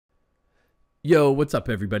Yo, what's up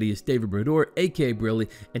everybody? It's Brodeur AKA Brilly,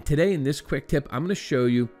 and today in this quick tip, I'm going to show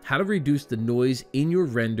you how to reduce the noise in your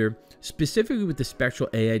render, specifically with the Spectral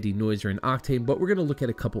AI Denoiser in Octane, but we're going to look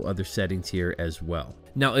at a couple other settings here as well.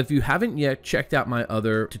 Now, if you haven't yet checked out my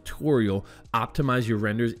other tutorial, Optimize Your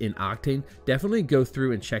Renders in Octane, definitely go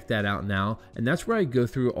through and check that out now, and that's where I go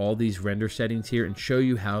through all these render settings here and show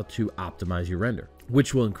you how to optimize your render,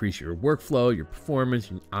 which will increase your workflow, your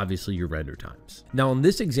performance, and obviously your render times. Now in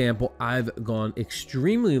this example, I've gone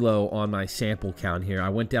extremely low on my sample count here. I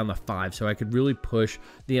went down to 5 so I could really push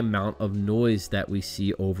the amount of noise that we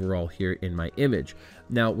see overall here in my image.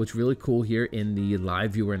 Now, what's really cool here in the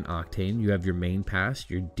live viewer in Octane, you have your main pass,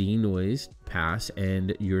 your denoise pass,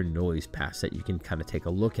 and your noise pass that you can kind of take a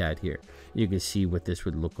look at here. You can see what this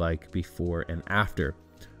would look like before and after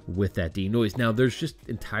with that denoise. Now there's just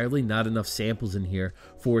entirely not enough samples in here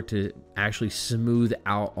for it to actually smooth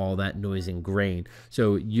out all that noise and grain.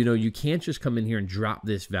 So you can't just come in here and drop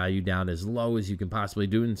this value down as low as you can possibly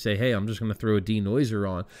do and say, hey, I'm just going to throw a denoiser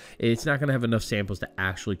on. It's not going to have enough samples to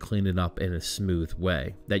actually clean it up in a smooth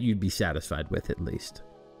way that you'd be satisfied with, at least.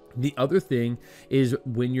 The other thing is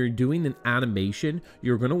when you're doing an animation,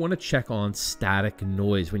 you're going to want to check on static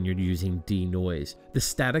noise when you're using denoise. The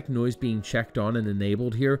static noise being checked on and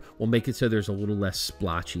enabled here will make it so there's a little less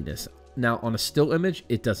splotchiness. Now on a still image,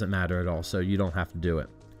 it doesn't matter at all, so you don't have to do it.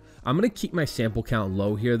 I'm going to keep my sample count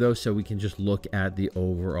low here though, so we can just look at the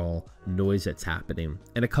overall noise that's happening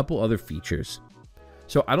and a couple other features.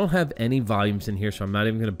 So I don't have any volumes in here, so I'm not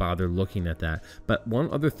even going to bother looking at that. But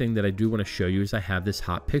one other thing that I do want to show you is I have this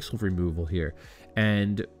hot pixel removal here.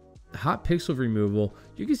 And hot pixel removal,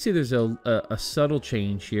 you can see there's a subtle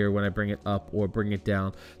change here when I bring it up or bring it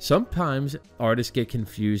down. Sometimes artists get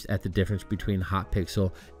confused at the difference between hot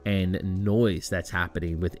pixel and noise that's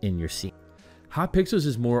happening within your scene. Hot pixels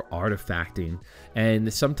is more artifacting,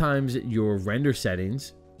 and sometimes your render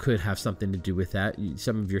settings could have something to do with that.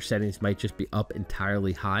 Some of your settings might just be up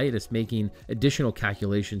entirely high, and it's making additional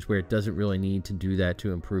calculations where it doesn't really need to do that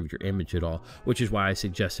to improve your image at all, which is why I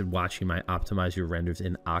suggested watching my Optimize Your Renders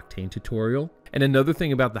in Octane tutorial. And another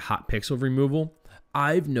thing about the hot pixel removal,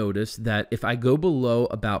 I've noticed that if I go below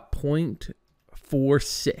about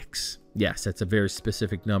 0.46, yes, that's a very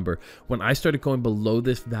specific number. When I started going below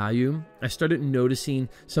this value, I started noticing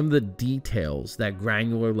some of the details, that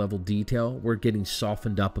granular level detail, were getting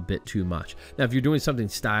softened up a bit too much. Now, if you're doing something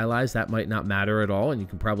stylized, that might not matter at all, and you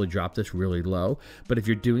can probably drop this really low. But if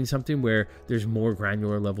you're doing something where there's more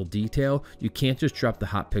granular level detail, you can't just drop the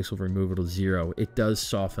hot pixel removal to 0. It does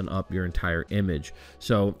soften up your entire image.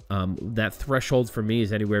 So that threshold for me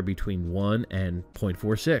is anywhere between 1 and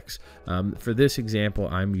 0.46. For this example,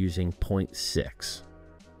 I'm using 0.6.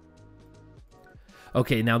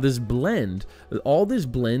 Okay, now this blend, all this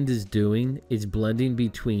blend is doing is blending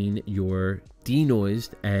between your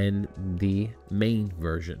denoised and the main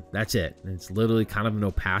version. That's it. It's literally kind of an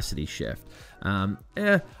opacity shift.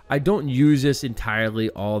 I don't use this entirely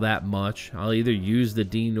all that much. I'll either use the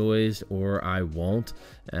denoise or I won't.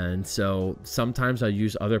 And so sometimes I'll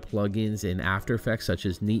use other plugins in After Effects, such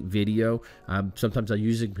as Neat Video. Sometimes I'll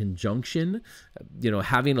use it in conjunction.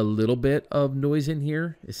 Having a little bit of noise in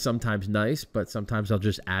here is sometimes nice, but sometimes I'll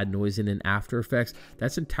just add noise in After Effects.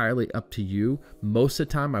 That's entirely up to you. Most of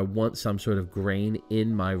the time I want some sort of grain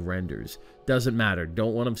in my renders. Doesn't matter.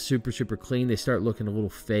 Don't want them super clean. They start looking a little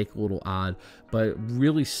fake, a little odd, but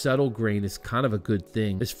really subtle grain is kind of a good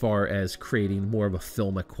thing as far as creating more of a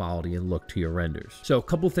filmic quality and look to your renders. So a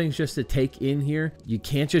couple things just to take in here. You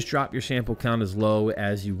can't just drop your sample count as low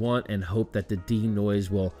as you want and hope that the denoise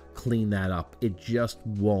will clean that up. It just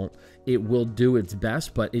won't. It will do its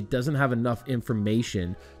best, but it doesn't have enough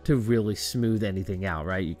information to really smooth anything out,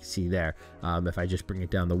 right? You can see there, if I just bring it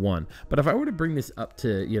down to 1. But if I were to bring this up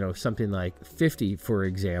to, something like 50, for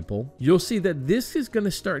example, you'll see that this is going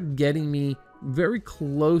to start getting me very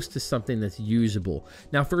close to something that's usable.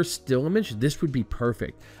 Now for a still image, this would be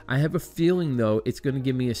perfect. I have a feeling though it's going to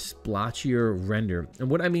give me a splotchier render. And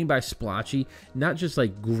what I mean by splotchy, not just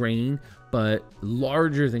like grain, but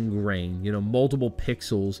larger than grain, multiple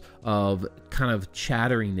pixels of kind of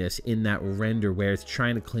chatteriness in that render where it's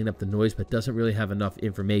trying to clean up the noise but doesn't really have enough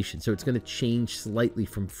information. So it's going to change slightly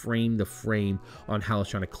from frame to frame on how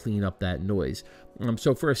it's trying to clean up that noise.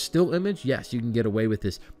 So for a still image, yes, you can get away with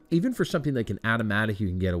this. Even for something like an automatic, you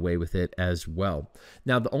can get away with it as well.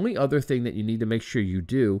 Now, the only other thing that you need to make sure you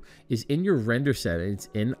do is in your render settings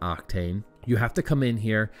in Octane, you have to come in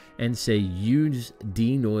here and say use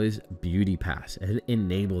denoise beauty pass and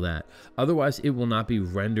enable that. Otherwise, it will not be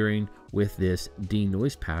rendering with this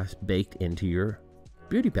denoise pass baked into your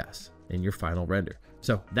beauty pass in your final render.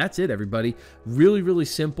 So that's it, everybody. Really, really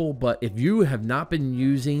simple. But if you have not been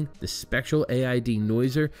using the Spectral AI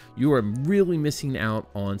Denoiser, you are really missing out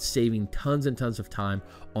on saving tons and tons of time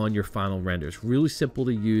on your final renders. Really simple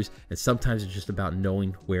to use, and sometimes it's just about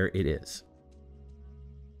knowing where it is.